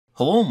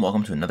Hello and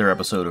welcome to another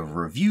episode of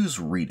Reviews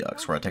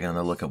Redux, where I take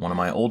another look at one of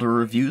my older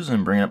reviews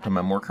and bring it up to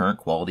my more current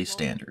quality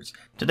standards.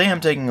 Today I'm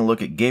taking a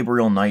look at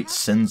Gabriel Knight's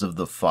Sins of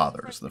the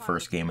Fathers, the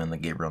first game in the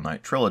Gabriel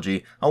Knight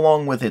trilogy,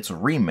 along with its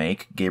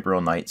remake,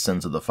 Gabriel Knight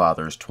Sins of the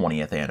Fathers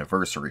 20th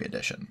Anniversary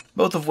Edition.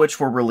 Both of which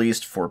were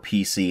released for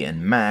PC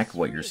and Mac.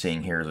 What you're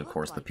seeing here is of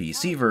course the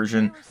PC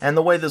version, and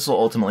the way this will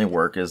ultimately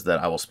work is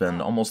that I will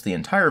spend almost the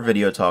entire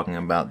video talking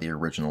about the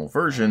original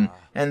version,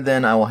 and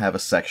then I will have a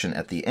section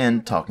at the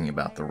end talking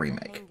about the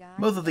remake.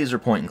 Both of these are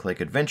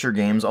point-and-click adventure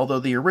games, although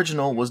the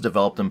original was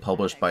developed and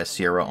published by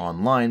Sierra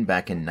Online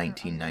back in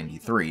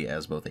 1993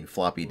 as both a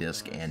floppy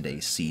disk and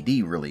a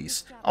CD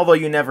release, although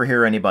you never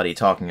hear anybody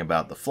talking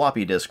about the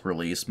floppy disk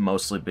release,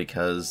 mostly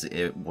because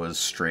it was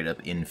straight up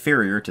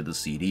inferior to the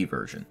CD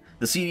version.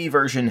 The CD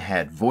version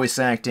had voice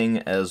acting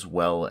as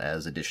well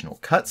as additional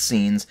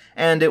cutscenes,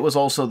 and it was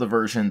also the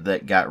version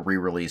that got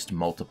re-released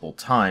multiple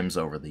times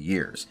over the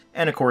years.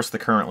 And of course the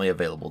currently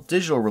available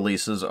digital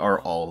releases are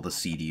all the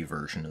CD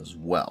version as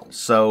well.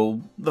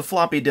 So the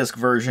floppy disk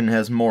version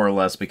has more or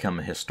less become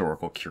a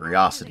historical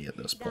curiosity at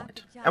this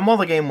point. And while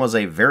the game was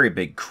a very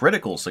big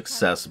critical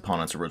success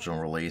upon its original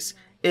release,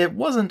 it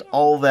wasn't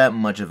all that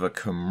much of a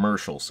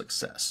commercial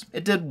success.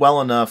 It did well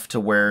enough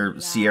to where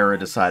Sierra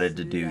decided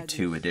to do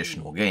 2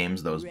 additional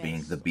games, those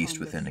being The Beast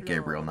Within a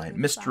Gabriel Knight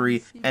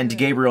Mystery, and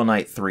Gabriel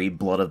Knight 3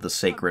 Blood of the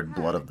Sacred,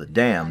 Blood of the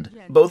Damned,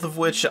 both of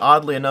which,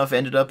 oddly enough,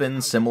 ended up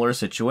in similar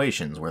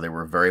situations, where they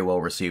were very well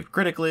received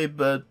critically,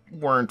 but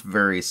weren't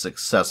very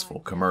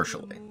successful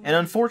commercially. And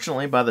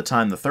unfortunately, by the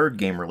time the third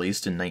game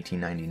released in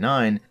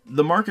 1999,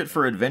 the market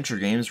for adventure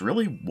games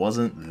really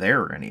wasn't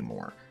there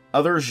anymore.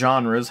 Other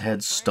genres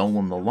had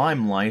stolen the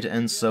limelight,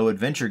 and so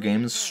adventure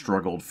games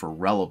struggled for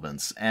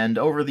relevance, and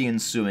over the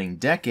ensuing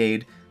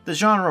decade, the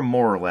genre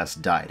more or less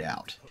died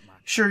out.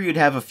 Sure, you'd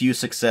have a few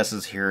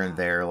successes here and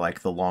there,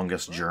 like The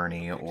Longest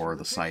Journey or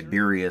the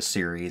Siberia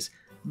series,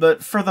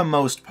 but for the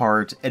most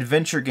part,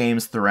 adventure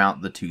games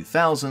throughout the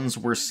 2000s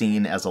were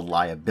seen as a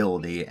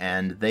liability,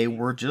 and they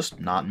were just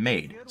not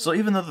made. So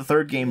even though the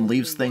third game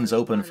leaves things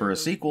open for a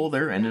sequel,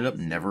 there ended up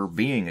never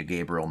being a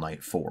Gabriel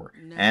Knight 4.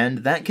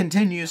 And that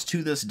continues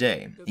to this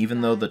day, even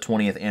though the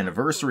 20th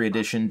Anniversary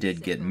Edition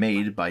did get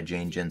made by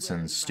Jane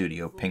Jensen's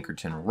studio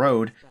Pinkerton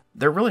Road.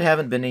 There really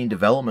haven't been any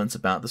developments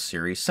about the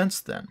series since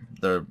then.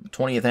 The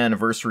 20th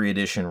Anniversary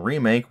Edition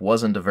remake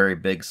wasn't a very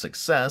big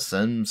success,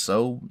 and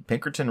so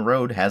Pinkerton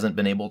Road hasn't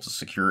been able to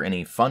secure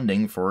any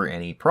funding for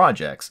any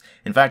projects.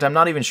 In fact, I'm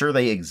not even sure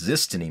they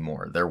exist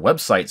anymore. Their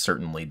website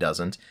certainly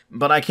doesn't,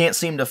 but I can't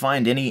seem to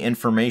find any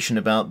information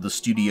about the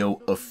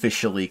studio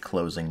officially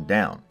closing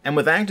down. And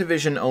with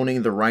Activision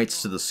owning the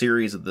rights to the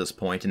series at this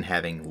point and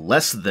having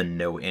less than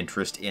no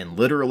interest in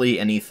literally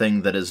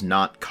anything that is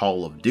not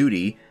Call of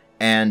Duty,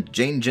 and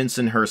Jane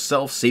Jensen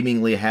herself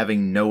seemingly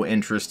having no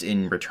interest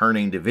in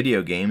returning to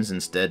video games,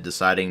 instead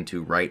deciding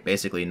to write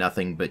basically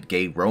nothing but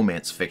gay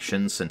romance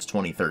fiction since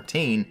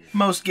 2013,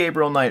 most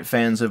Gabriel Knight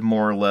fans have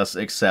more or less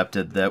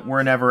accepted that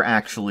we're never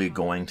actually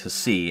going to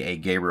see a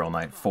Gabriel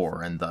Knight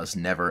 4, and thus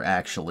never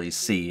actually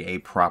see a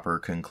proper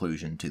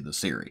conclusion to the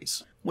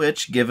series.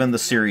 Which, given the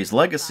series'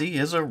 legacy,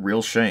 is a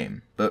real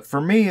shame. But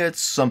for me,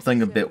 it's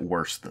something a bit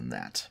worse than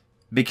that.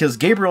 Because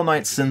Gabriel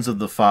Knight's Sins of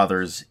the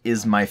Fathers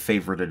is my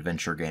favorite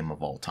adventure game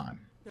of all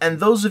time. And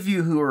those of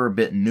you who are a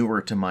bit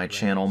newer to my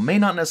channel may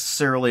not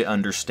necessarily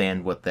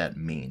understand what that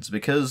means,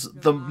 because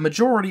the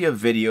majority of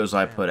videos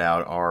I put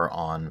out are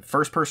on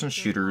first-person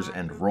shooters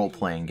and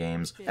role-playing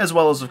games, as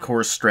well as, of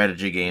course,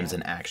 strategy games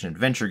and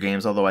action-adventure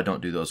games, although I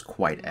don't do those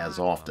quite as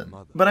often.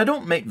 But I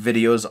don't make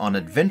videos on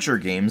adventure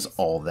games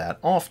all that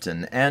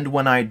often, and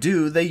when I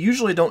do, they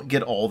usually don't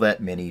get all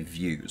that many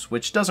views,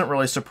 which doesn't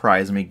really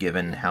surprise me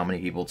given how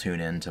many people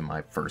tune in to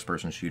my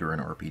first-person shooter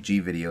and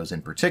RPG videos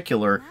in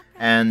particular,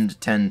 and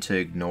tend to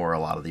ignore a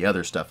lot of the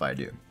other stuff I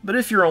do. But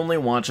if you're only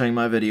watching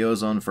my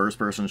videos on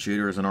first-person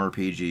shooters and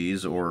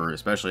RPGs, or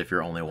especially if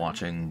you're only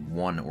watching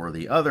one or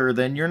the other,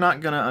 then you're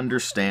not going to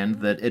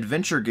understand that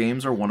adventure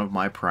games are one of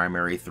my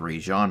primary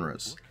 3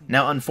 genres.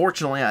 Now,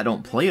 unfortunately, I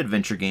don't play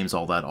adventure games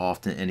all that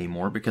often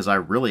anymore because I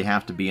really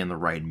have to be in the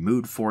right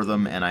mood for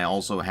them, and I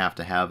also have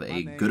to have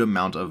a good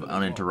amount of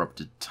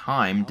uninterrupted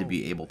time to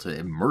be able to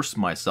immerse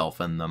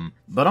myself in them.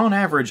 But on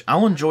average,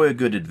 I'll enjoy a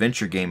good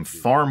adventure game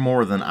far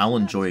more than I'll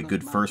enjoy a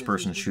good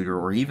first-person shooter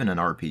or even an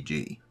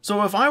RPG.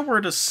 So if I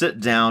were to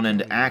sit down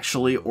and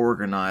actually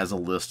organize a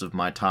list of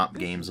my top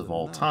games of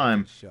all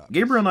time,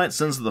 Gabriel Knight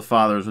Sins of the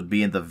Fathers would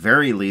be at the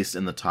very least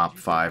in the top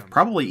 5,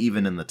 probably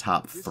even in the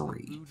top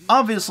 3.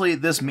 Obviously,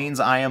 this means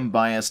I am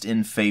biased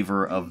in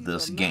favor of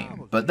this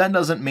game, but that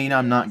doesn't mean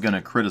I'm not going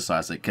to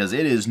criticize it, because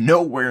it is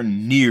nowhere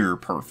near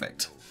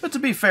perfect. But to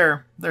be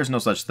fair, there's no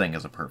such thing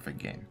as a perfect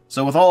game.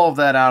 So with all of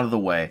that out of the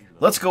way,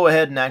 let's go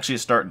ahead and actually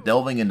start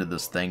delving into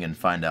this thing and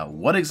find out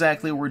what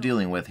exactly we're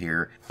dealing with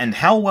here, and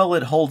how well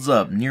it holds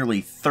up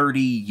nearly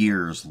 30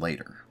 years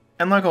later.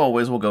 And like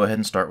always, we'll go ahead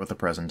and start with the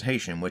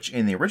presentation, which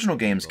in the original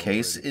game's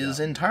case is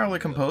entirely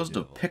composed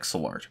of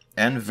pixel art,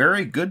 and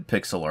very good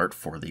pixel art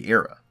for the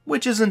era.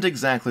 Which isn't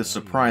exactly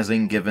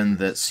surprising given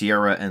that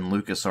Sierra and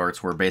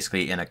LucasArts were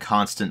basically in a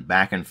constant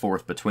back and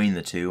forth between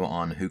the two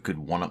on who could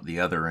one-up the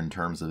other in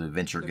terms of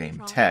adventure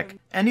game tech,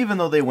 and even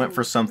though they went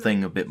for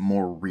something a bit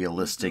more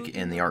realistic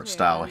in the art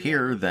style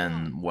here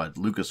than what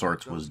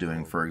LucasArts was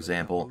doing, for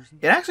example,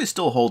 it actually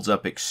still holds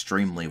up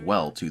extremely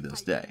well to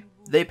this day.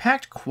 They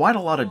packed quite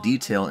a lot of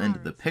detail into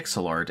the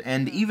pixel art,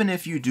 and even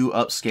if you do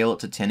upscale it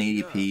to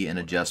 1080p and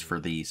adjust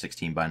for the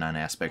 16:9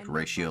 aspect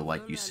ratio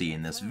like you see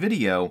in this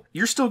video,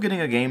 you're still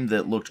getting a game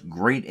that looked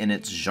great in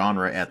its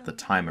genre at the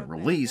time it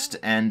released,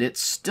 and it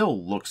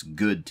still looks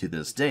good to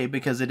this day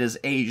because it is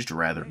aged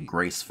rather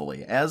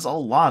gracefully, as a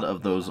lot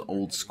of those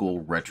old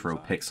school retro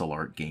pixel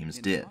art games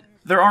did.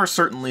 There are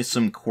certainly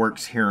some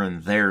quirks here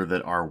and there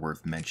that are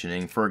worth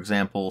mentioning. For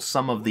example,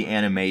 some of the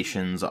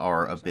animations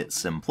are a bit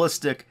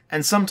simplistic,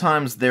 and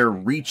sometimes their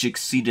reach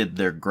exceeded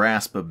their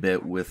grasp a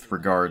bit with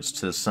regards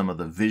to some of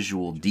the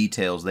visual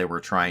details they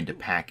were trying to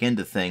pack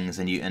into things,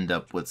 and you end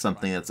up with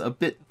something that's a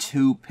bit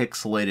too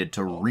pixelated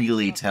to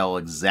really tell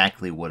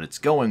exactly what it's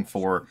going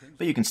for,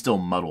 but you can still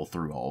muddle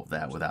through all of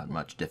that without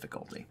much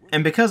difficulty.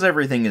 And because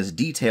everything is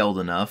detailed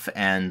enough,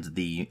 and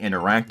the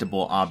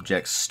interactable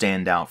objects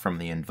stand out from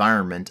the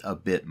environment a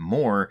bit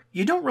more,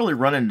 you don't really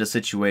run into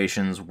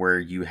situations where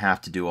you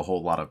have to do a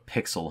whole lot of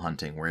pixel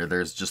hunting, where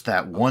there's just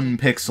that one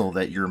pixel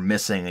that you're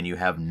missing and you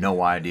have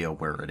no idea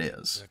where it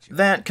is.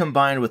 That,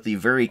 combined with the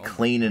very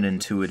clean and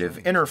intuitive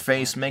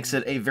interface, makes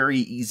it a very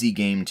easy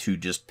game to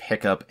just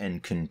pick up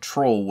and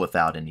control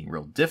without any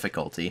real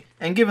difficulty,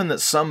 and given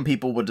that some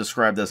people would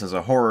describe this as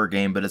a horror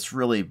game, but it's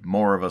really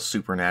more of a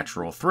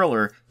supernatural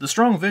thriller, the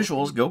strong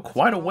visuals go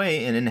quite a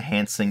way in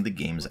enhancing the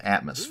game's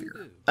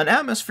atmosphere. An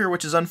atmosphere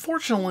which is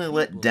unfortunately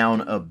let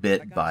down a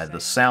bit by the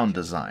sound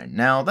design.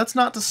 Now, that's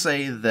not to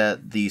say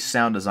that the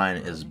sound design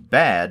is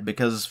bad,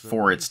 because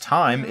for its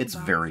time, it's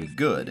very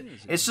good.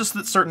 It's just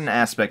that certain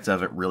aspects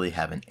of it really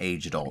haven't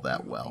aged all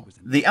that well.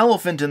 The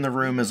elephant in the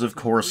room is of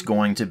course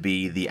going to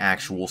be the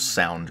actual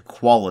sound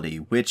quality,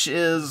 which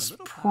is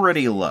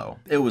pretty low.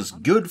 It was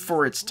good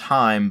for its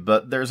time,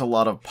 but there's a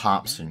lot of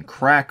pops and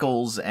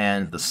crackles,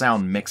 and the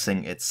sound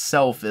mixing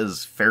itself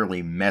is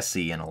fairly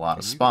messy in a lot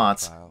of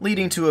spots,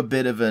 leading to a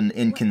bit of an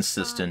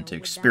inconsistent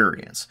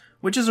experience,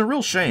 which is a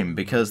real shame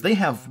because they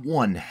have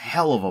one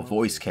hell of a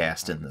voice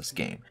cast in this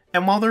game.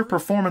 And while their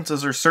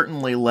performances are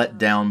certainly let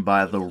down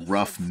by the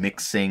rough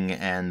mixing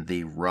and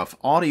the rough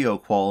audio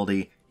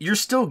quality, you're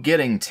still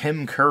getting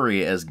Tim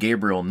Curry as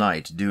Gabriel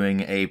Knight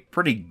doing a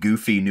pretty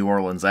goofy New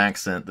Orleans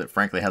accent that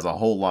frankly has a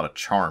whole lot of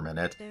charm in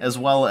it, as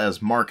well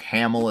as Mark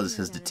Hamill as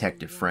his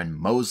detective friend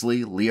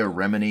Mosley, Leah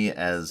Remini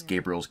as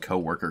Gabriel's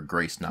co-worker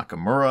Grace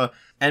Nakamura,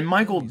 and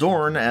Michael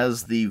Dorn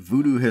as the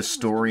voodoo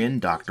historian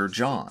Dr.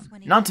 John.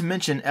 Not to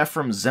mention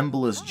Ephraim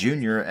Zimbalist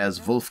Jr.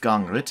 as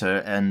Wolfgang Ritter,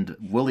 and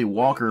Willie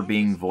Walker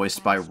being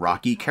voiced by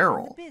Rocky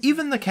Carroll.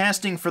 Even the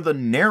casting for the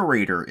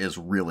narrator is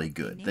really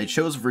good. They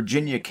chose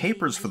Virginia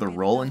Capers for the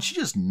role, and she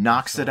just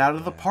knocks it out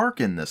of the park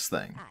in this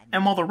thing.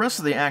 And while the rest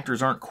of the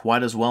actors aren't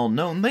quite as well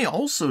known, they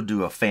also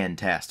do a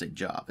fantastic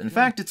job. In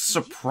fact, it's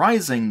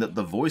surprising that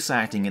the voice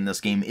acting in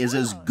this game is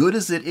as good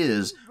as it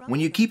is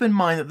when you keep in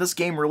mind that this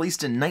game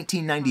released in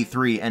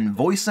 1993 and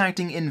voice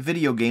acting in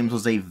video games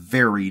was a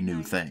very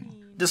new thing.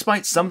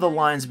 Despite some of the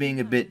lines being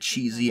a bit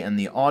cheesy and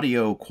the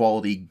audio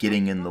quality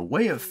getting in the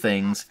way of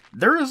things,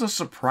 there is a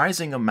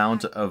surprising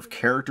amount of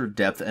character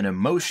depth and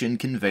emotion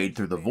conveyed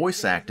through the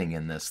voice acting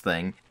in this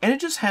thing, and it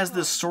just has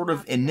this sort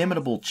of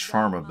inimitable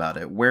charm about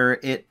it, where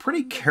it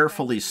pretty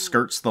carefully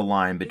skirts the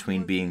line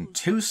between being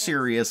too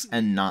serious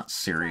and not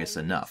serious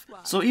enough.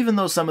 So even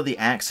though some of the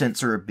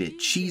accents are a bit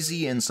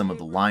cheesy and some of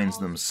the lines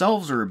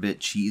themselves are a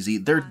bit cheesy,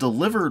 they're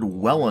delivered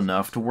well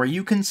enough to where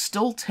you can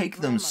still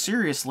take them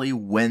seriously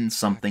when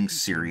something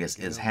serious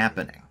is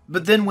happening.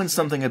 But then when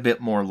something a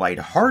bit more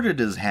lighthearted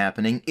is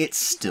happening, it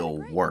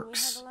still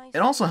works. It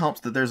also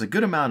helps that there's a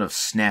good amount of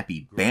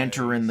snappy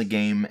banter in the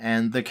game,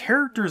 and the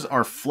characters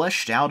are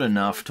fleshed out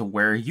enough to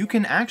where you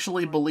can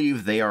actually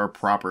believe they are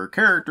proper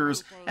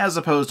characters, as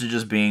opposed to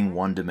just being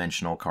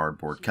one-dimensional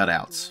cardboard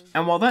cutouts.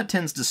 And while that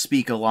tends to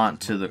speak a lot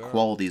to the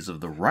qualities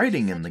of the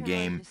writing in the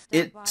game,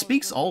 it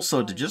speaks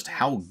also to just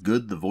how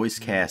good the voice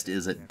cast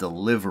is at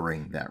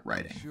delivering that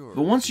writing.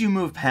 But once you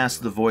move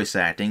past the voice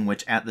acting,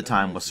 which at the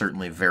time was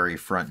certainly very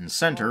front and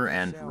center,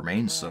 and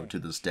remains so to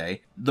this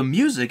day, the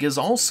music is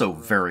also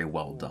very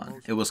well done.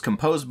 It was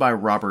composed by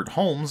Robert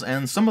Holmes,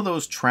 and some of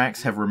those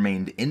tracks have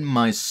remained in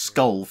my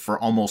skull for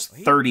almost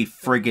 30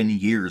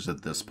 friggin' years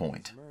at this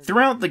point.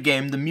 Throughout the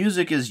game, the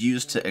music is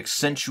used to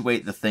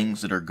accentuate the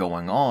things that are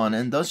going on,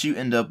 and thus you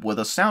end up with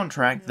a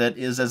soundtrack that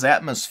is as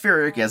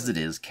atmospheric as it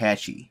is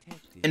catchy.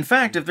 In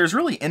fact, if there's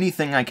really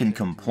anything I can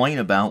complain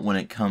about when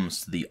it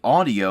comes to the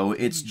audio,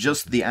 it's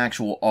just the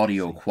actual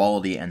audio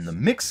quality and the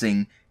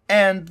mixing,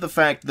 and the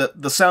fact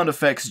that the sound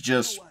effects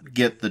just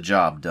get the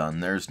job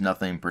done. There's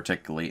nothing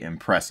particularly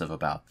impressive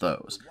about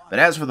those. But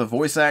as for the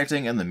voice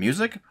acting and the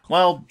music,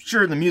 well,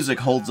 sure, the music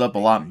holds up a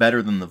lot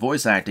better than the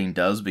voice acting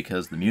does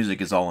because the music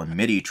is all in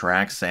MIDI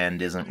tracks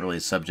and isn't really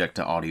subject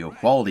to audio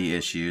quality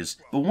issues,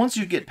 but once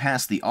you get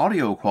past the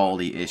audio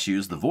quality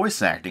issues, the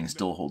voice acting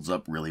still holds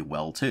up really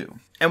well too.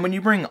 And when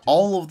you bring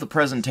all of the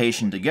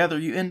presentation together,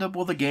 you end up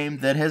with a game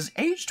that has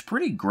aged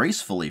pretty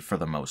gracefully for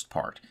the most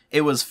part.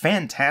 It was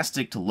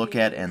fantastic to look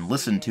at and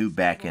listen to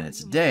back in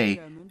its day,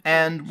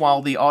 and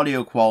while the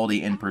audio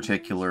quality in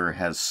particular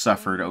has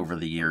suffered over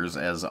the years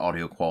as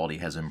audio quality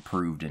has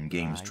improved in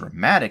games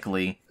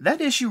dramatically, that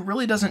issue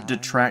really doesn't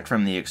detract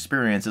from the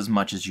experience as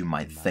much as you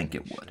might think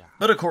it would.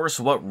 But of course,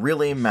 what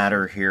really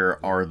matter here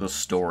are the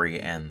story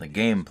and the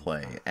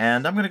gameplay,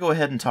 and I'm going to go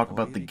ahead and talk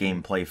about the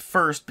gameplay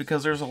first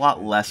because there's a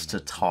lot less to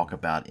talk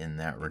about in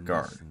that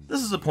regard.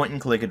 This is a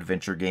point-and-click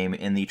adventure game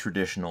in the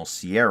traditional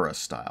Sierra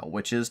style,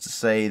 which is to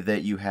say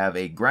that you have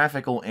a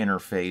graphical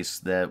interface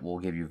that will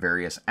give you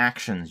various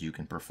actions you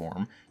can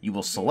perform. You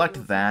will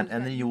select that,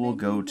 and then you will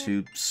go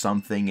to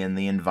something in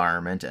the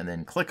environment and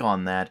then click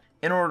on that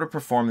in order to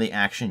perform the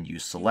action you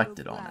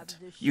selected on it.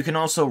 You can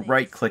also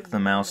right-click the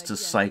mouse to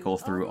cycle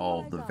through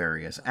all of the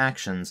various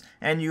actions,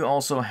 and you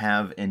also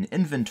have an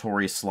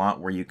inventory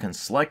slot where you can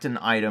select an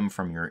item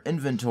from your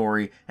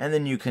inventory, and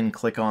then you can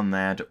click on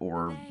that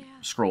or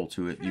scroll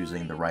to it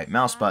using the right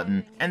mouse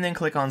button, and then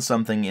click on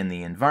something in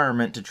the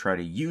environment to try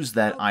to use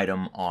that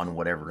item on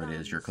whatever it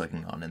is you're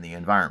clicking on in the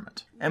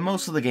environment. And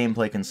most of the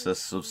gameplay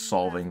consists of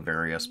solving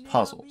various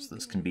puzzles.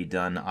 This can be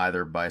done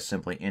either by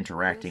simply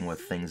interacting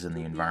with things in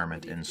the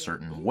environment in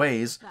certain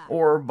ways,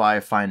 or by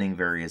finding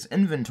various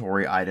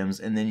inventory items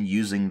and then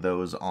using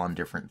those on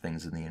different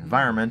things in the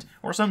environment,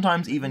 or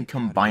sometimes even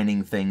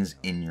combining things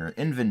in your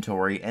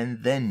inventory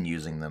and then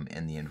using them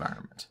in the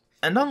environment.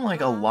 And unlike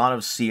a lot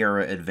of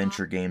Sierra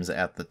adventure games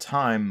at the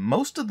time,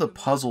 most of the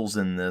puzzles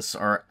in this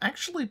are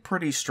actually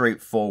pretty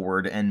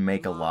straightforward and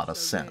make a lot of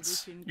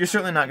sense. You're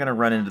certainly not going to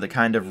run into the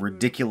kind of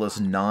ridiculous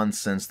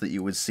nonsense that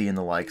you would see in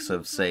the likes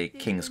of, say,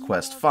 King's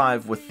Quest V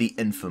with the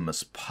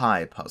infamous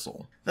pie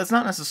puzzle. That's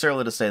not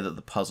necessarily to say that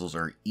the puzzles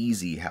are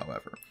easy,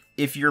 however.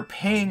 If you're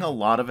paying a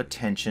lot of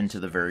attention to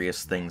the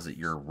various things that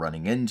you're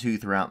running into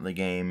throughout the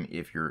game,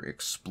 if you're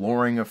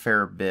exploring a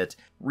fair bit,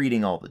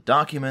 reading all the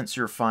documents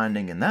you're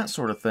finding, and that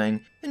sort of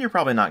thing, then you're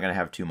probably not going to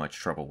have too much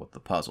trouble with the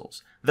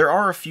puzzles. There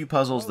are a few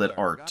puzzles that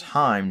are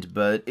timed,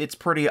 but it's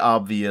pretty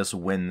obvious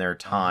when they're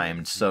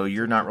timed, so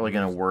you're not really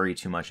going to worry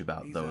too much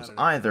about those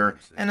either,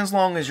 and as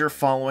long as you're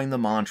following the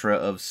mantra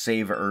of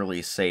save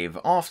early, save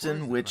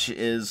often, which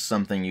is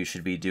something you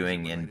should be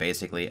doing in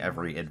basically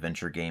every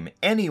adventure game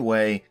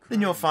anyway,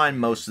 then you'll find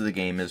most of the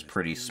game is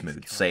pretty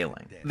smooth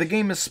sailing. The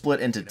game is split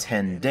into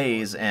 10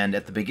 days, and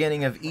at the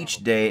beginning of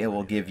each day it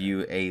will give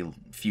you a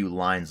few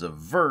lines of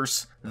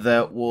verse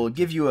that will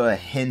give you a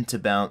hint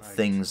about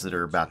things that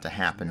are about to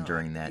happen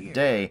during that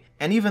day,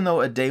 and even though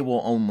a day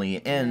will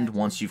only end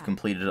once you've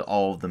completed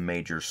all of the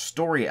major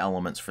story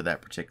elements for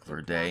that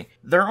particular day,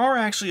 there are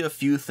actually a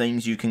few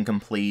things you can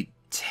complete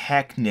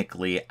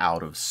technically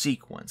out of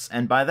sequence,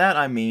 and by that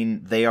I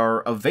mean they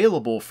are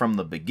available from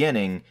the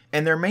beginning,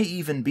 and there may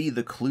even be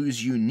the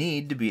clues you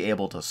need to be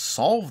able to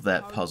solve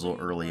that puzzle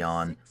early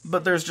on,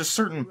 but there's just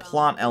certain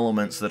plot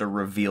elements that are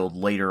revealed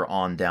later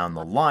on down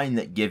the line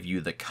that give you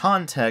the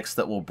context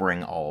that will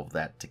bring all of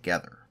that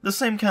together. The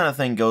same kind of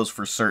thing goes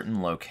for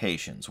certain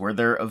locations, where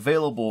they're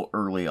available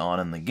early on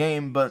in the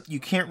game, but you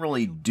can't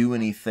really do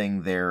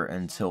anything there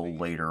until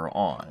later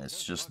on.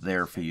 It's just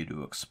there for you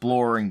to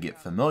explore and get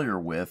familiar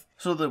with,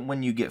 so that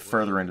when you get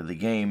further into the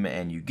game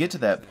and you get to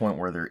that point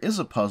where there is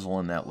a puzzle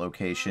in that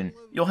location,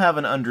 you'll have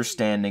an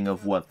understanding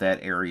of what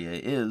that area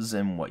is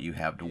and what you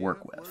have to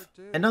work with.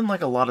 And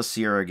unlike a lot of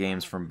Sierra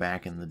games from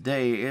back in the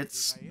day,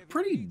 it's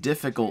pretty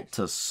difficult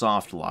to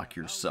soft lock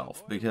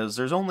yourself, because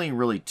there's only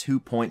really 2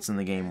 points in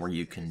the game where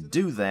you can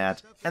do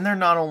that, and they're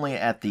not only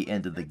at the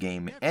end of the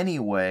game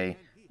anyway,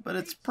 but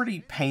it's pretty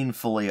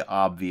painfully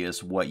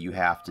obvious what you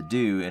have to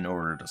do in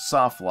order to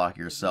soft lock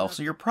yourself,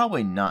 so you're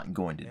probably not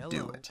going to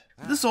do it.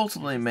 This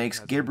ultimately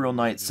makes Gabriel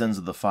Knight Sins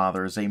of the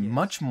Fathers a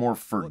much more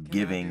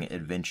forgiving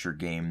adventure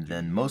game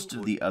than most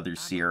of the other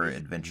Sierra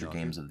adventure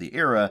games of the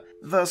era,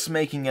 thus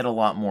making it a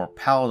lot more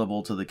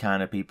palatable to the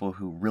kind of people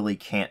who really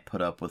can't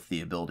put up with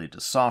the ability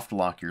to soft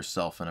lock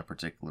yourself in a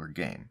particular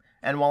game.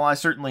 And while I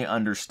certainly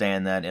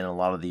understand that in a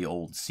lot of the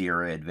old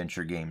Sierra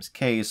adventure games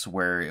case,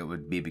 where it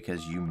would be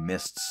because you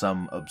missed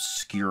some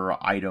obscure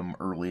item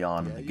early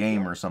on in the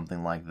game or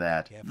something like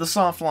that, the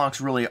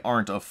softlocks really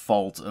aren't a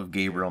fault of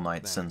Gabriel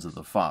Knight Sins of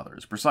the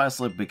Fathers,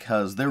 precisely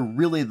because they're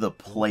really the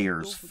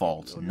player's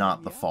fault,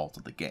 not the fault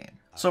of the game.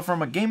 So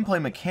from a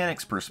gameplay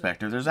mechanics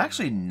perspective, there's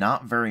actually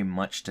not very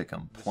much to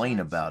complain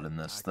about in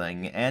this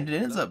thing, and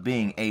it ends up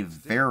being a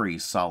very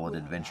solid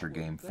adventure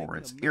game for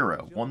its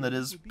era, one that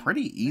is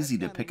pretty easy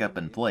to pick up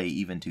and play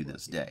even to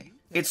this day.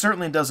 It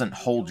certainly doesn't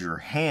hold your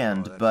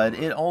hand, but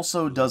it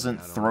also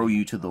doesn't throw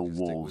you to the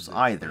wolves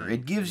either.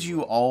 It gives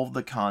you all of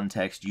the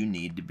context you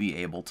need to be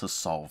able to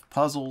solve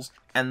puzzles,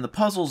 And the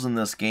puzzles in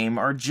this game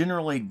are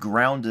generally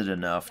grounded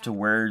enough to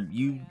where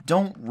you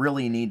don't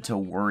really need to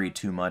worry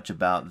too much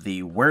about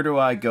the where do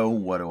I go,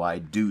 what do I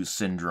do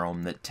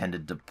syndrome that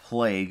tended to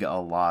plague a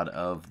lot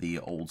of the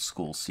old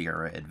school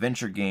Sierra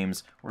adventure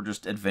games, or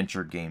just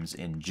adventure games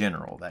in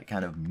general, that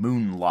kind of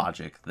moon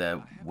logic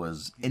that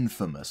was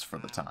infamous for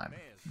the time.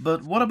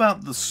 But what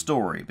about the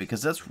story?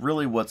 Because that's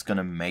really what's going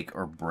to make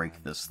or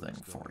break this thing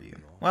for you.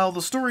 Well,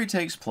 the story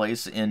takes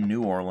place in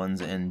New Orleans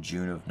in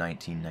June of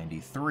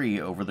 1993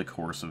 over the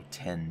course of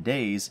 10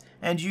 days,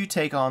 and you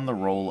take on the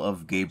role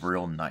of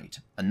Gabriel Knight,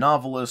 a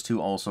novelist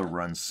who also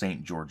runs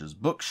St. George's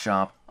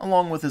Bookshop,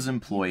 along with his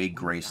employee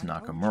Grace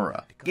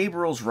Nakamura.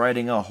 Gabriel's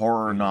writing a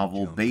horror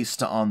novel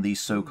based on the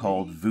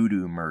so-called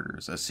voodoo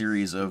murders, a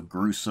series of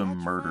gruesome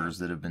murders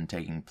that have been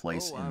taking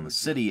place in the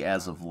city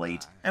as of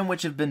late, and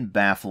which have been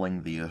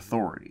baffling the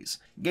authorities.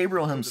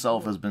 Gabriel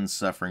himself has been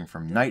suffering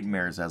from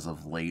nightmares as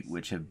of late,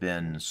 which have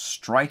been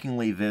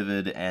strikingly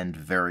vivid and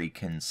very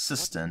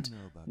consistent,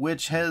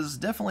 which has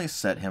definitely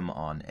set him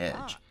on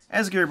edge.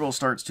 As Gabriel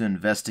starts to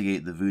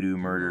investigate the voodoo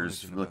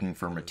murders looking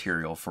for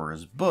material for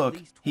his book,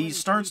 he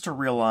starts to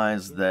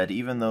realize that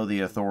even though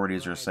the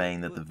authorities are saying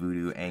that the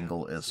voodoo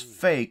angle is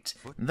faked,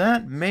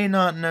 that may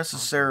not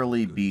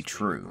necessarily be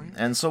true.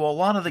 And so a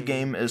lot of the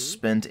game is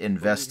spent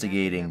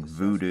investigating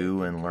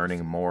voodoo and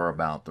learning more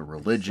about the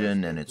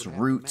religion and its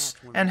roots,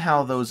 and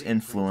how those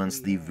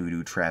influence the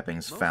voodoo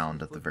trappings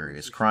found at the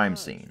various crime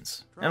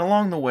scenes. And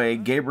along the way,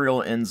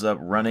 Gabriel ends up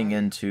running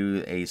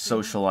into a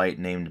socialite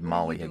named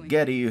Molly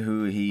Hagetti,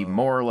 who he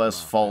more or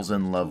less falls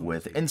in love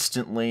with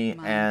instantly,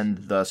 and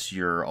thus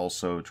you're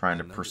also trying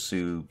to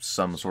pursue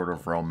some sort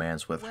of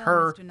romance with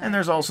her. And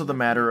there's also the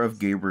matter of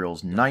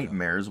Gabriel's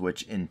nightmares,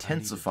 which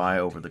intensify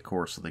over the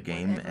course of the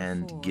game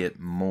and get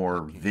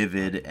more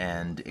vivid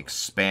and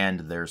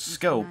expand their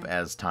scope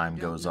as time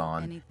goes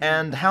on,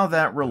 and how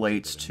that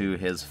relates to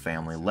his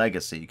family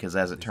legacy, because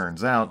as it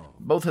turns out,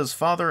 both his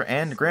father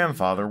and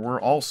grandfather were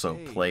also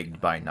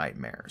plagued by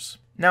nightmares.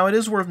 Now, it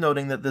is worth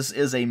noting that this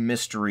is a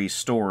mystery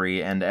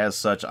story, and as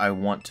such I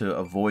want to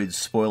avoid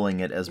spoiling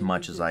it as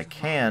much as I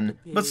can,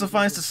 but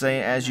suffice to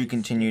say, as you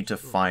continue to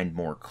find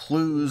more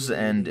clues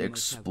and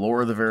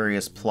explore the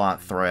various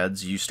plot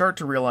threads, you start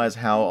to realize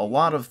how a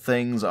lot of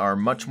things are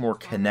much more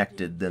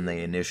connected than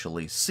they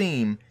initially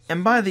seem,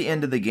 and by the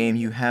end of the game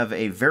you have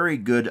a very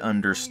good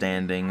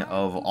understanding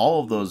of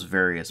all of those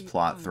various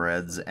plot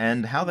threads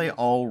and how they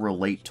all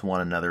relate to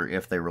one another,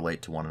 if they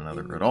relate to one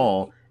another at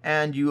all,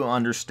 and you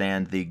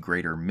understand the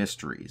greater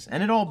mysteries.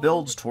 And it all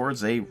builds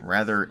towards a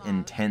rather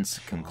intense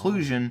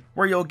conclusion,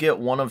 where you'll get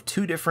one of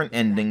two different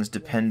endings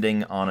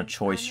depending on a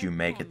choice you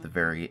make at the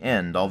very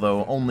end,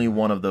 although only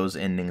one of those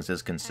endings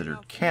is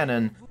considered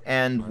canon,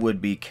 and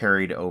would be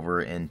carried over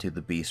into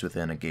The Beast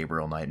Within, a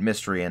Gabriel Knight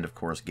mystery, and of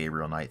course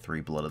Gabriel Knight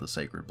 3, Blood of the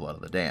Sacred, Blood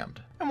of the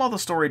Damned. And while the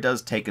story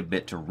does take a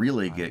bit to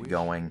really get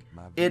going,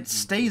 it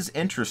stays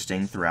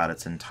interesting throughout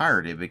its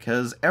entirety,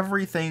 because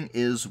everything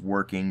is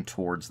working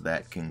towards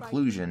that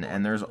conclusion,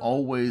 and there's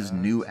always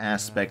new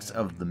aspects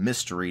of the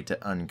mystery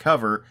to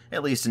uncover,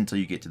 at least until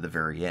you get to the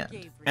very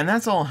end. And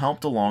that's all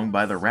helped along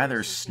by the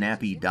rather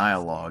snappy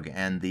dialogue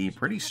and the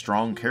pretty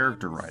strong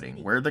character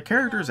writing, where the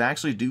characters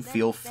actually do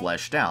feel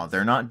fleshed out.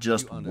 They're not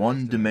just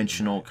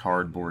one-dimensional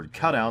cardboard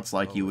cutouts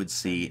like you would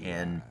see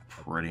in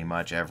pretty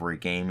much every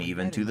game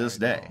even to this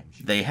day.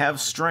 They have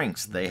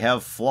strengths, they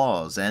have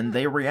flaws, and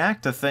they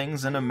react to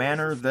things in a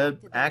manner that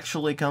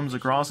actually comes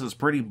across as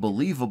pretty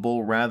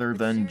believable rather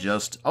than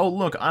just, oh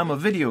look, I'm a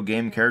video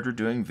game character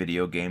doing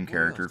video game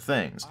character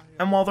things.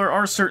 And while there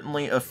are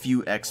certainly a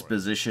few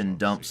exposition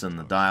dumps in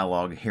the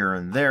dialogue here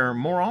and there,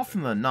 more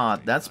often than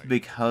not, that's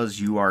because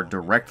you are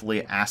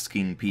directly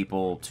asking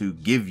people to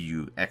give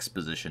you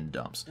exposition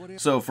dumps.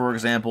 So for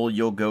example,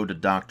 you'll go to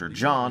Dr.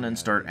 John and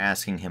start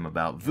asking him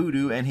about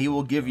voodoo, and he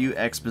will give you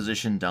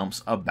exposition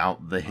dumps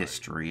about the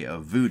history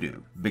of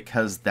voodoo,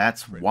 because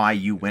that's why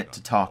you went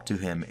to talk to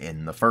him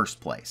in the first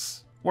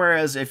place.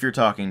 Whereas if you're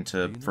talking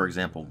to, for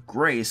example,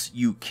 Grace,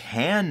 you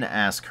can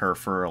ask her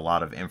for a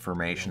lot of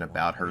information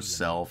about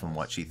herself and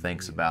what she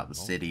thinks about the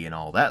city and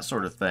all that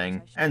sort of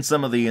thing, and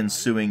some of the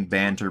ensuing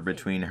banter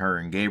between her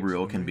and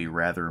Gabriel can be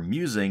rather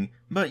amusing,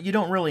 but you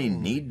don't really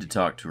need to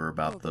talk to her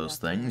about those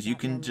things. You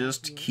can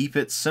just keep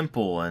it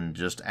simple and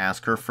just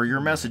ask her for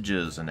your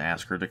messages and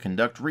ask her to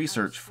conduct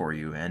research for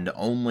you, and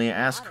only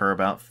ask her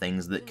about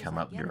things that come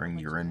up during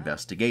your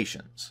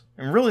investigations.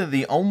 And really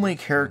the only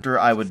character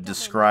I would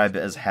describe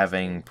as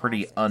having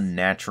pretty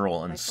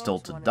unnatural and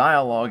stilted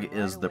dialogue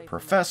is the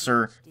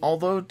Professor,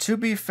 although to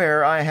be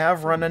fair, I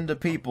have run into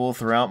people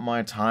throughout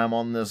my time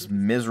on this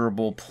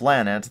miserable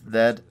planet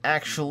that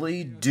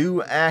actually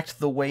do act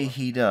the way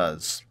he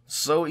does.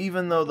 So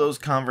even though those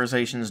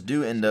conversations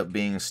do end up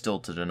being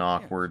stilted and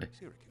awkward,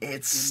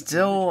 it's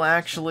still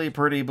actually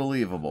pretty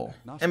believable.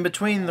 And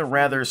between the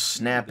rather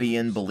snappy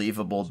and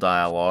believable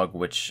dialogue,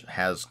 which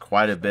has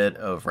quite a bit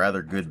of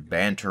rather good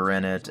banter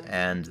in it,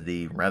 and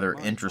the rather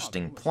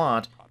interesting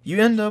plot, you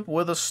end up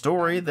with a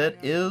story that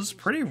is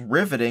pretty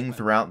riveting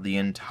throughout the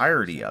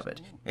entirety of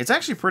it. It's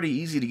actually pretty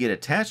easy to get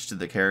attached to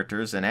the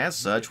characters, and as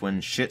such, when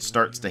shit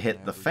starts to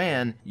hit the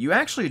fan, you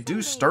actually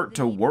do start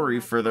to worry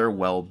for their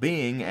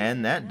well-being,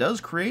 and that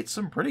does create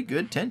some pretty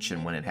good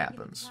tension when it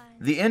happens.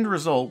 The end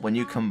result, when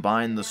you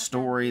combine the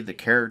story, the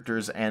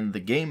characters, and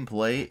the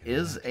gameplay,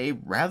 is a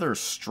rather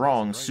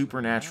strong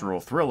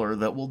supernatural thriller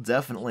that will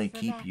definitely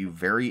keep you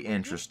very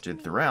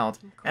interested throughout,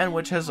 and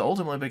which has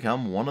ultimately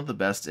become one of the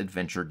best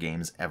adventure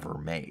games ever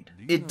made.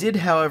 It did,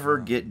 however,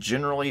 get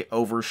generally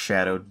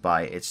overshadowed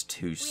by its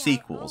two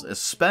sequels,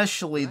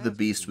 especially The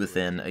Beast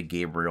Within: A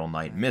Gabriel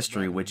Knight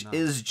Mystery, which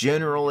is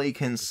generally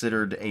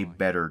considered a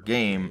better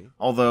game,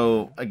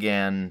 although,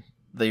 again,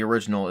 the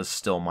original is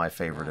still my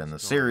favorite in the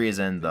series,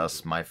 and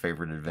thus my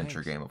favorite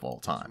adventure game of all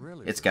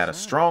time. It's got a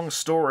strong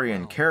story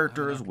and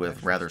characters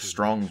with rather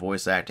strong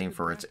voice acting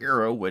for its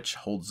era, which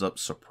holds up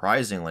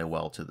surprisingly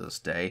well to this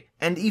day,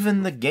 and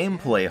even the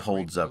gameplay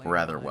holds up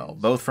rather well,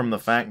 both from the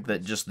fact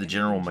that just the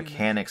general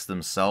mechanics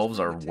themselves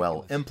are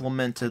well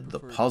implemented, the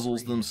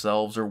puzzles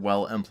themselves are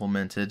well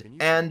implemented,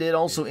 and it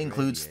also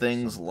includes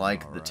things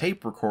like the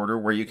tape recorder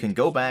where you can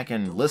go back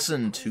and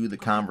listen to the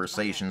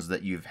conversations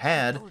that you've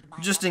had,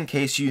 just in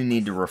case you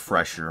need to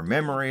refresh your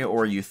memory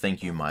or you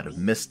think you might have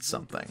missed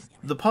something.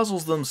 The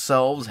puzzles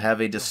themselves have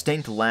a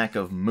distinct lack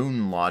of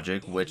moon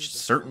logic, which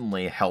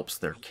certainly helps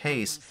their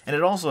case, and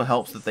it also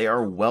helps that they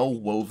are well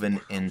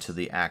woven into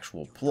the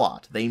actual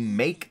plot. They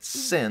make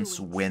sense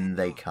when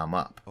they come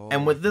up.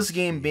 And with this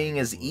game being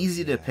as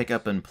easy to pick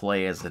up and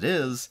play as it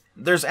is,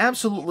 there's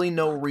absolutely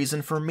no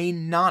reason for me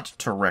not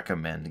to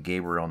recommend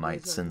Gabriel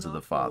Knight: Sins of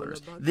the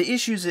Fathers. The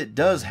issues it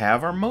does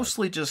have are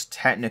mostly just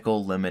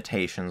technical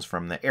limitations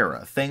from the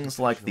era, things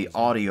like the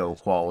audio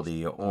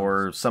quality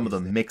or some of the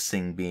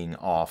mixing being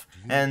off,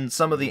 and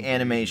some of the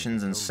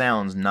animations and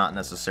sounds not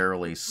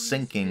necessarily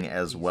syncing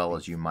as well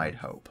as you might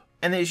hope.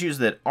 And the issues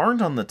that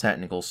aren't on the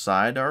technical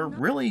side are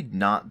really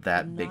not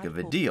that big of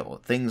a deal.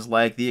 Things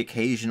like the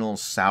occasional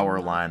sour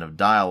line of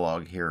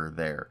dialogue here or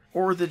there,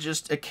 or the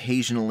just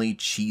occasionally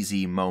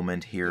cheesy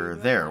moment here or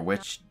there,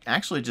 which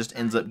actually just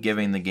ends up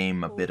giving the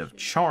game a bit of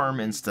charm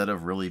instead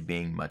of really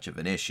being much of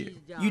an issue.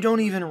 You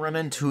don't even run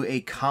into a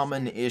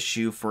common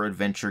issue for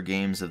adventure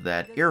games of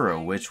that era,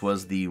 which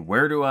was the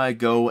 "where do I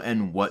go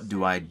and what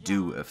do I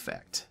do"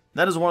 effect.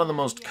 That is one of the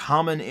most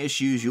common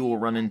issues you will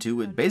run into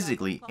with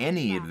basically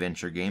any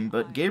adventure game,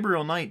 but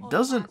Gabriel Knight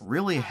doesn't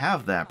really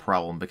have that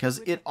problem because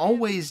it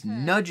always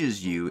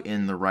nudges you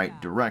in the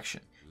right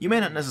direction. You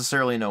may not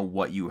necessarily know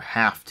what you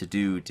have to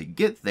do to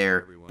get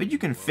there, but you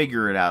can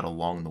figure it out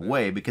along the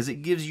way because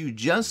it gives you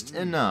just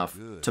enough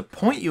to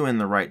point you in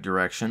the right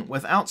direction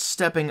without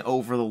stepping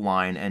over the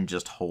line and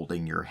just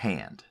holding your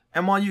hand.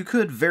 And while you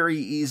could very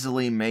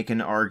easily make an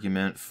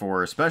argument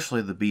for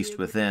especially The Beast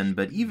Within,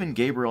 but even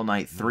Gabriel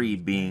Knight 3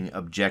 being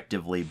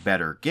objectively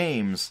better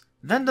games,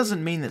 that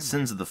doesn't mean that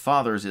Sins of the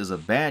Fathers is a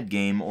bad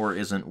game or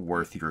isn't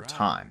worth your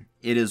time.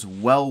 It is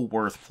well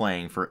worth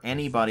playing for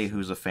anybody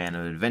who's a fan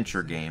of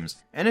adventure games,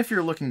 and if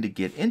you're looking to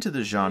get into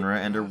the genre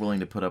and are willing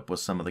to put up with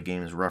some of the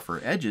game's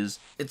rougher edges,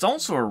 it's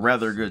also a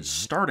rather good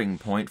starting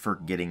point for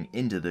getting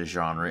into the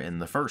genre in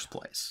the first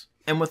place.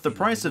 And with the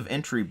price of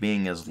entry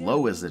being as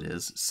low as it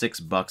is,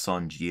 $6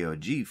 on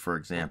GOG for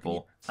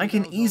example, I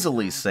can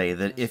easily say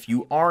that if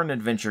you are an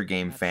adventure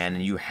game fan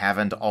and you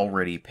haven't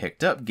already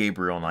picked up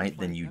Gabriel Knight,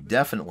 then you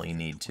definitely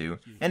need to,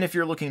 and if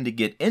you're looking to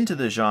get into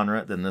the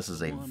genre, then this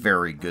is a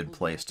very good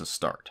place to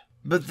start.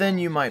 But then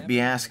you might be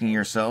asking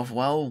yourself,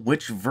 well,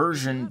 which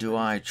version do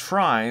I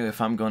try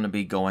if I'm going to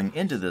be going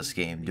into this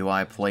game? Do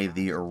I play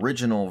the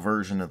original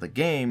version of the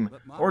game,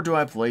 or do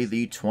I play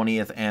the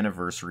 20th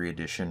Anniversary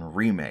Edition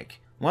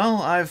remake?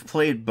 Well, I've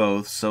played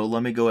both, so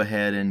let me go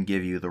ahead and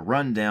give you the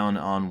rundown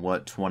on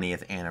what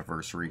 20th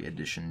Anniversary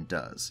Edition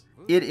does.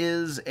 It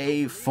is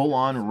a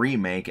full-on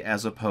remake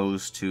as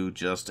opposed to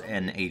just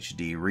an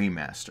HD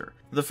remaster.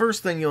 The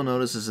first thing you'll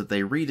notice is that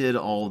they redid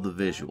all of the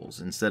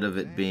visuals. Instead of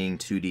it being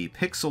 2D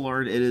pixel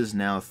art, it is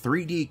now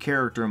 3D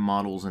character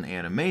models and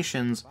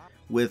animations,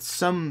 with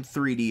some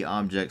 3D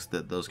objects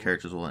that those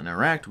characters will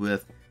interact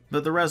with,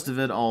 but the rest of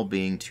it all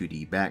being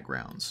 2D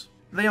backgrounds.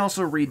 They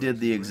also redid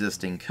the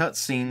existing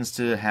cutscenes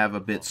to have a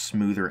bit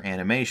smoother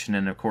animation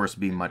and of course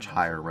be much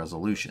higher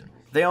resolution.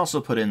 They also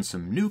put in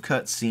some new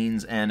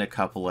cutscenes and a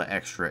couple of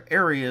extra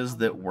areas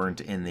that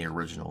weren't in the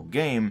original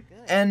game,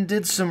 and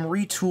did some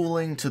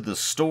retooling to the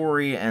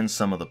story and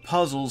some of the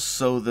puzzles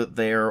so that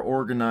they are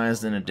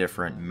organized in a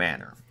different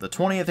manner. The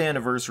 20th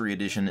Anniversary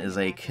Edition is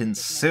a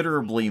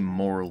considerably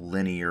more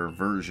linear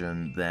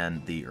version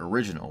than the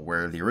original,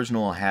 where the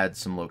original had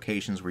some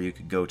locations where you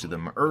could go to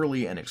them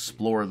early and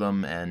explore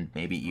them and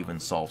maybe even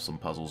solve some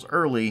puzzles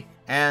early,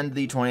 and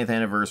the 20th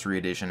Anniversary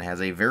Edition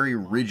has a very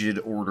rigid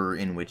order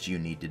in which you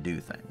need to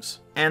do things.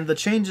 And the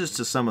changes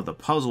to some of the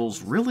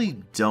puzzles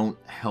really don't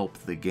help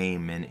the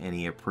game in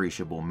any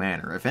appreciable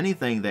manner. If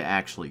anything, they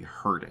actually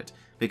hurt it,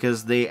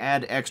 because they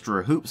add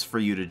extra hoops for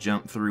you to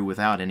jump through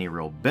without any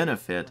real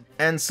benefit,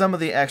 and some of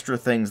the extra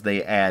things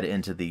they add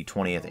into the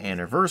 20th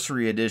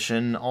Anniversary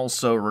Edition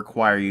also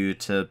require you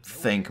to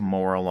think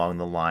more along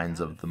the lines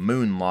of the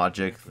moon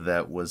logic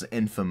that was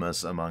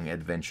infamous among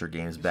adventure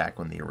games back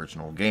when the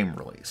original game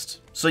released.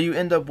 So you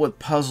end up with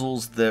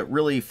puzzles that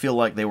really feel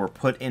like they were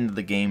put into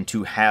the game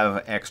to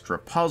have extra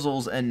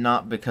puzzles and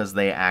not because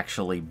they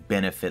actually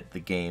benefit the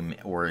game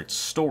or its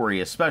story,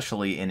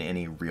 especially in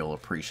any real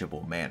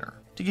appreciable manner.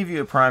 To give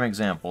you a prime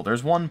example,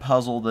 there's one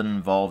puzzle that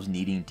involves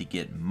needing to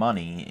get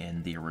money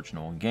in the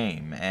original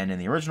game, and in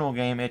the original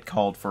game it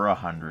called for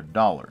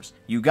 $100.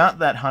 You got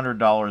that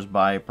 $100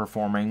 by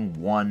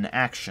performing one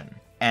action.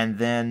 And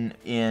then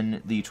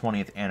in the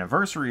 20th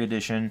Anniversary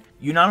Edition,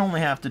 you not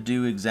only have to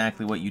do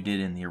exactly what you did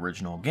in the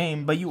original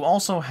game, but you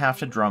also have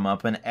to drum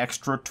up an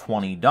extra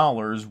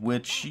 $20,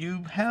 which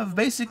you have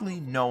basically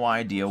no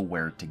idea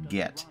where to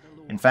get.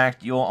 In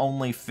fact, you'll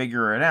only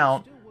figure it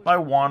out by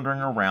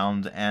wandering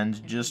around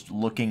and just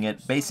looking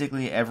at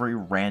basically every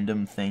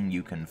random thing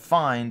you can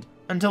find,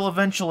 until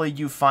eventually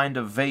you find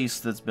a vase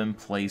that's been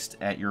placed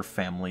at your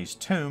family's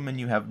tomb and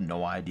you have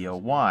no idea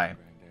why.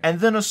 And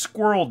then a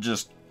squirrel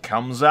just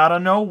comes out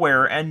of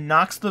nowhere and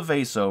knocks the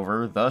vase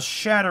over, thus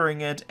shattering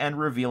it and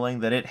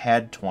revealing that it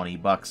had 20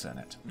 bucks in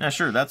it. Now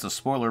sure, that's a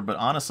spoiler, but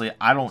honestly,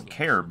 I don't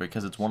care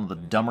because it's one of the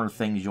dumber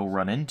things you'll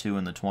run into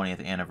in the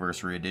 20th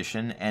Anniversary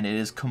Edition, and it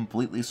is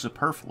completely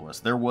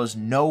superfluous. There was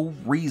no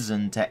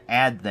reason to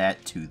add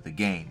that to the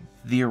game.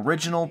 The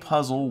original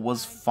puzzle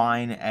was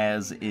fine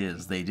as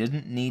is. They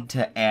didn't need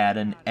to add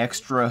an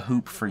extra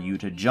hoop for you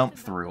to jump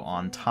through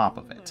on top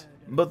of it.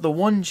 But the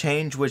one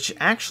change which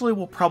actually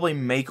will probably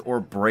make or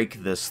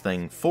break this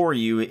thing for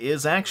you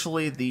is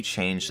actually the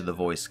change to the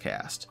voice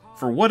cast.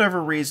 For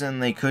whatever reason,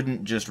 they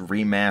couldn't just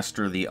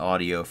remaster the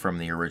audio from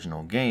the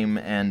original game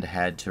and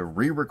had to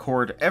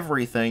re-record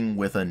everything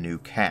with a new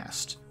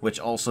cast, which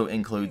also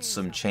includes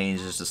some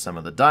changes to some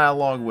of the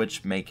dialogue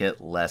which make it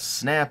less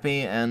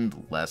snappy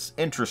and less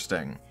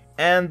interesting.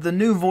 And the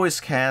new voice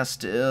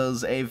cast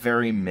is a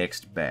very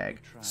mixed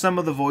bag. Some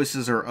of the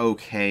voices are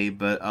okay,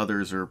 but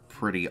others are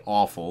pretty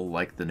awful,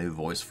 like the new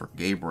voice for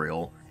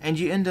Gabriel, and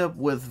you end up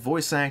with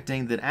voice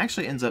acting that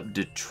actually ends up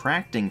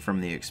detracting from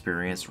the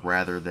experience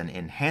rather than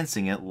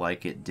enhancing it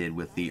like it did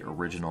with the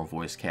original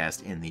voice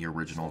cast in the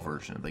original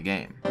version of the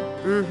game.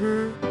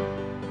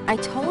 I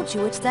told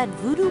you it's that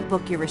voodoo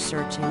book you're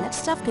researching. That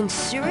stuff can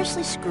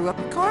seriously screw up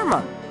your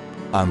karma.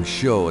 I'm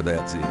sure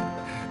that's it.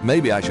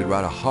 Maybe I should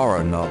write a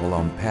horror novel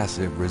on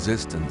passive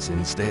resistance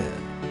instead.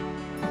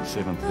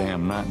 7th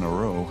damn night in a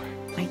row.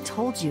 I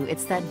told you,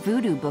 it's that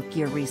voodoo book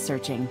you're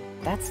researching.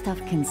 That stuff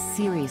can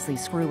seriously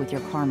screw with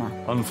your karma.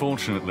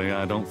 Unfortunately,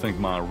 I don't think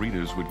my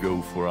readers would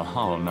go for a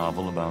horror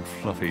novel about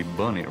fluffy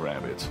bunny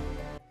rabbits.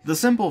 The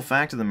simple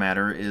fact of the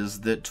matter is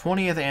that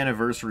 20th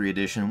Anniversary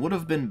Edition would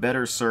have been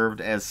better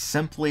served as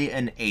simply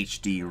an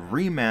HD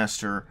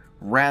remaster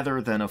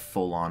rather than a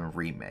full-on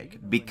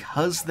remake,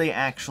 because they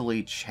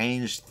actually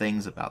changed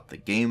things about the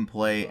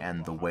gameplay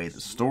and the way the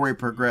story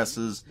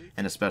progresses,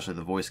 and especially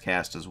the voice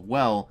cast as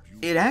well.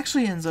 It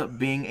actually ends up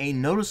being a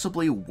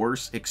noticeably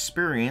worse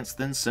experience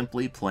than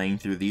simply playing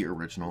through the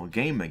original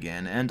game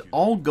again, and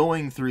all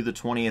going through the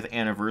 20th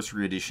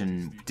Anniversary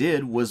Edition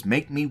did was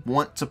make me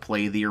want to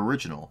play the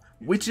original,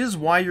 which is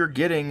why you're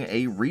getting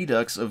a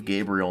Redux of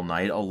Gabriel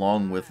Knight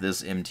along with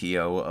this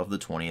MTO of the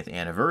 20th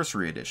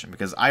Anniversary Edition,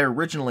 because I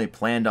originally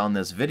planned on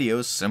this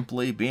video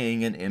simply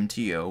being an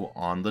MTO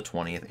on the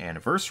 20th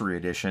Anniversary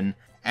Edition,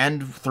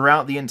 and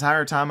throughout the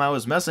entire time I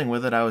was messing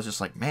with it, I was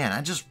just like, man,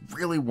 I just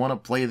really want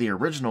to play the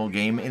original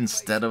game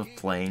instead of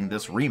playing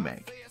this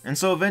remake. And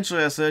so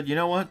eventually I said, you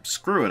know what,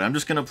 screw it, I'm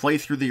just going to play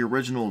through the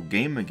original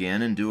game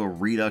again and do a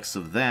redux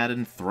of that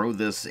and throw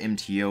this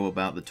MTO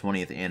about the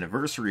 20th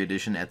Anniversary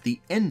Edition at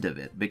the end of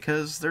it,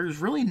 because there's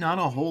really not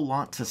a whole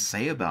lot to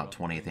say about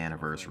 20th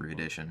Anniversary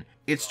Edition.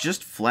 It's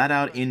just flat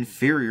out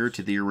inferior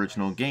to the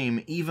original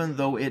game, even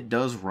though it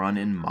does run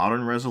in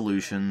modern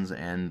resolutions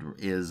and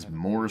is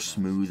more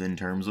smooth in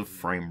terms of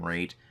frame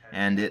rate,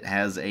 and it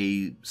has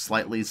a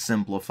slightly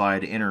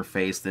simplified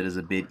interface that is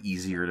a bit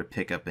easier to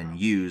pick up and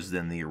use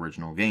than the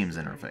original game's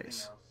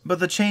interface. But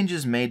the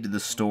changes made to the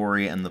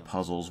story and the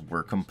puzzles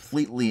were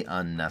completely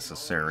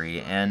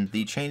unnecessary, and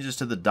the changes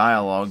to the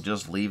dialogue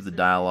just leave the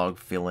dialogue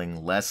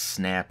feeling less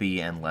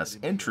snappy and less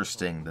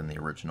interesting than the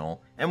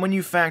original. And when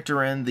you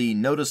factor in the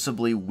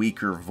noticeably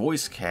weaker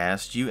voice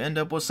cast, you end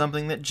up with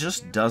something that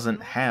just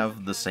doesn't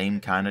have the same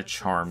kind of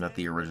charm that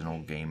the original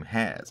game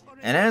has.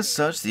 And as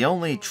such, the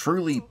only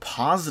truly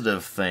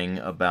positive thing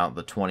about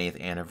the 20th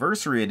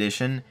Anniversary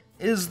Edition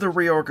is the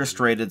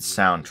reorchestrated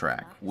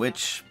soundtrack,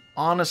 which,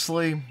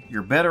 honestly,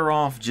 you're better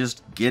off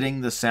just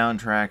getting the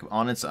soundtrack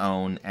on its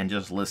own and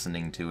just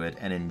listening to it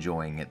and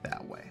enjoying it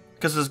that way.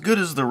 Because as good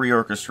as the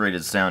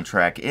reorchestrated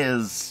soundtrack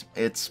is,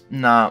 it's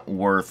not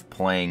worth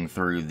playing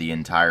through the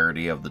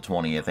entirety of the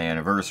 20th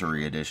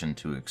Anniversary Edition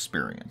to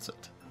experience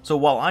it. So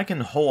while I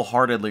can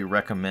wholeheartedly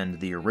recommend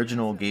the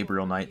original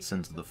Gabriel Knight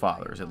Sins of the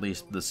Fathers, at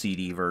least the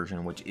CD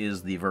version, which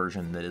is the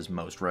version that is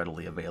most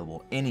readily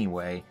available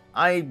anyway,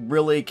 I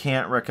really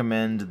can't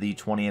recommend the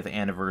 20th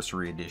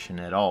Anniversary Edition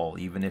at all,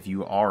 even if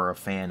you are a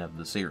fan of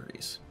the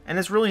series. And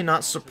it's really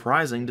not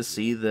surprising to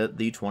see that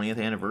the 20th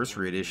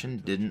Anniversary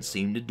Edition didn't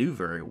seem to do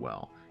very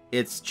well.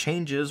 Its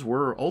changes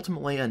were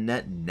ultimately a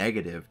net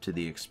negative to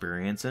the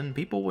experience, and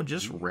people would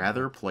just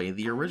rather play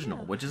the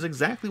original, which is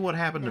exactly what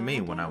happened to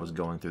me when I was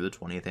going through the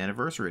 20th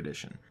Anniversary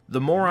Edition. The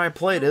more I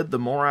played it, the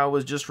more I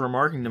was just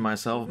remarking to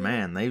myself,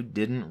 man, they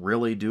didn't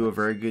really do a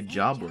very good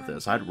job with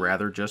this. I'd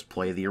rather just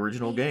play the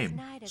original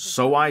game.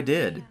 So I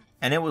did,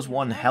 and it was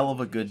one hell of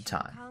a good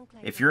time.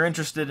 If you're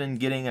interested in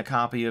getting a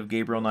copy of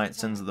Gabriel Knight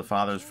Sins of the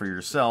Fathers for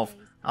yourself,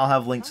 I'll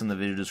have links in the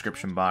video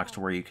description box to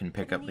where you can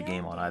pick up the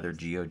game on either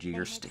GOG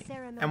or Steam.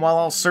 And while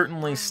I'll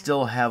certainly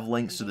still have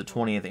links to the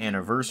 20th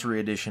Anniversary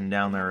Edition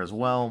down there as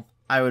well,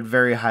 I would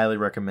very highly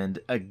recommend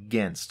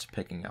against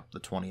picking up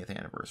the 20th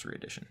Anniversary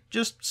Edition.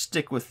 Just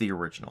stick with the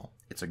original.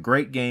 It's a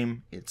great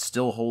game, it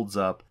still holds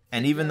up,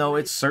 and even though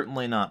it's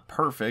certainly not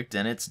perfect,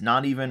 and it's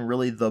not even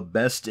really the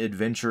best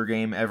adventure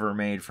game ever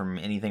made from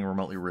anything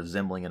remotely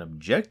resembling an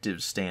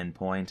objective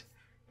standpoint,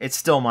 it's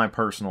still my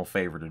personal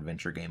favorite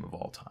adventure game of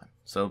all time.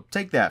 So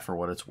take that for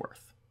what it's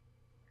worth.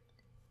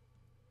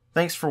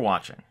 Thanks for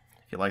watching.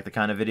 If you like the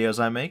kind of videos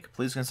I make,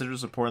 please consider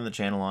supporting the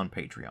channel on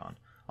Patreon.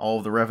 All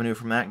of the revenue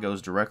from that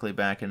goes directly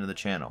back into the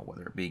channel,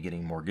 whether it be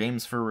getting more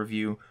games for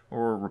review,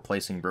 or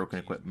replacing broken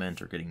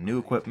equipment, or getting new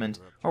equipment,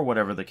 or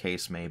whatever the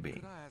case may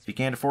be. If you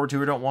can't afford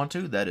to or don't want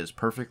to, that is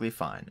perfectly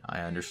fine,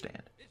 I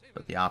understand.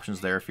 But the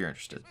option's there if you're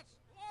interested.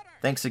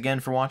 Thanks again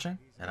for watching,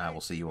 and I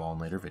will see you all in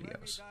later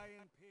videos.